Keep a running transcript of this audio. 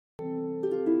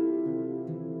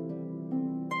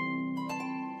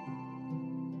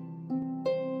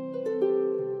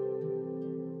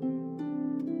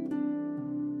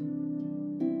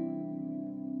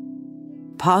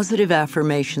Positive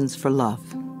affirmations for love.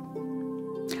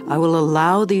 I will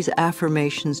allow these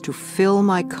affirmations to fill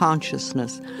my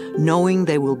consciousness, knowing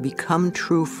they will become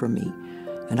true for me,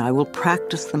 and I will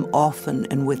practice them often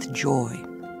and with joy.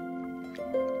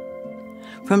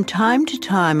 From time to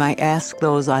time, I ask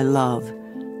those I love,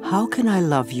 how can I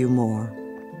love you more?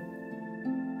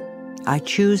 I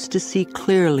choose to see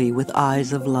clearly with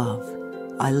eyes of love.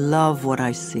 I love what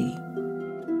I see.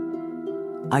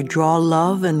 I draw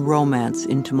love and romance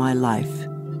into my life,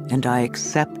 and I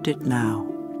accept it now.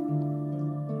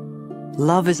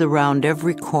 Love is around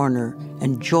every corner,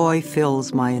 and joy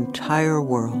fills my entire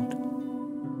world.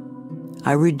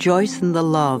 I rejoice in the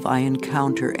love I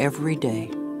encounter every day.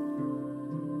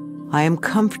 I am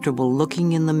comfortable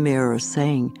looking in the mirror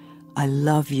saying, I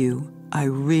love you, I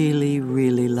really,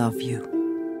 really love you.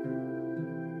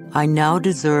 I now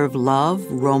deserve love,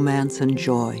 romance, and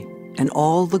joy, and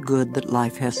all the good that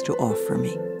life has to offer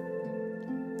me.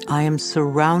 I am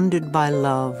surrounded by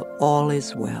love, all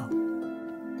is well.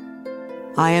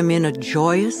 I am in a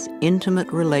joyous,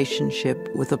 intimate relationship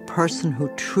with a person who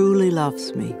truly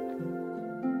loves me.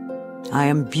 I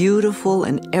am beautiful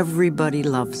and everybody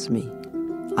loves me.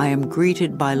 I am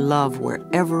greeted by love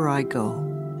wherever I go.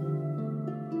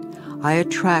 I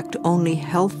attract only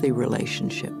healthy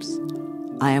relationships.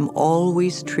 I am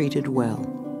always treated well.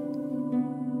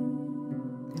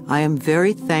 I am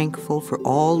very thankful for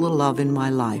all the love in my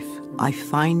life. I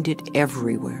find it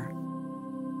everywhere.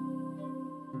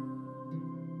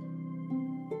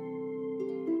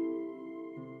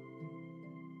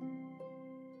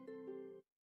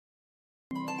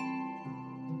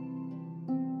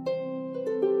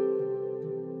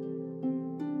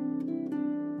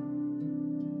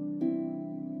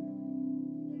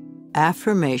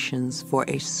 Affirmations for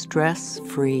a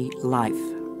stress-free life.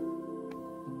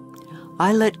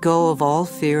 I let go of all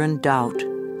fear and doubt,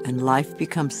 and life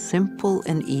becomes simple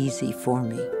and easy for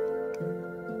me.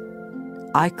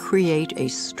 I create a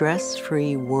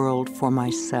stress-free world for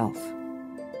myself.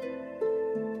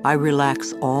 I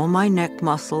relax all my neck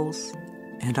muscles,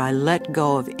 and I let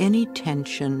go of any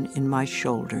tension in my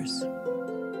shoulders.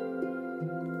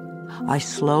 I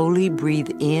slowly breathe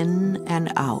in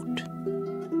and out,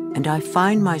 and I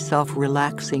find myself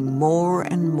relaxing more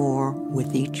and more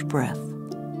with each breath.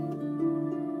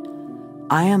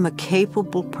 I am a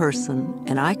capable person,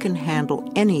 and I can handle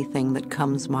anything that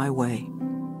comes my way.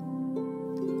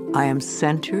 I am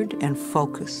centered and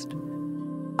focused.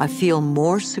 I feel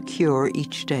more secure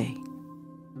each day.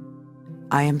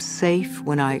 I am safe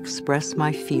when I express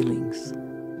my feelings.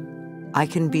 I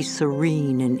can be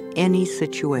serene in any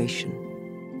situation.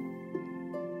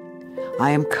 I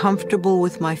am comfortable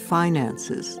with my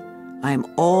finances. I am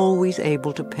always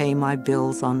able to pay my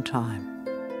bills on time.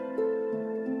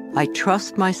 I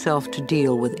trust myself to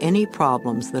deal with any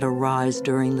problems that arise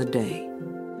during the day.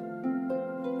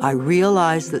 I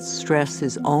realize that stress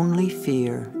is only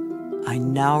fear. I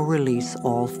now release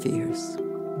all fears.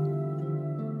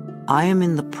 I am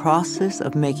in the process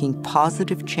of making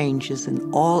positive changes in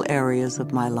all areas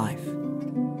of my life.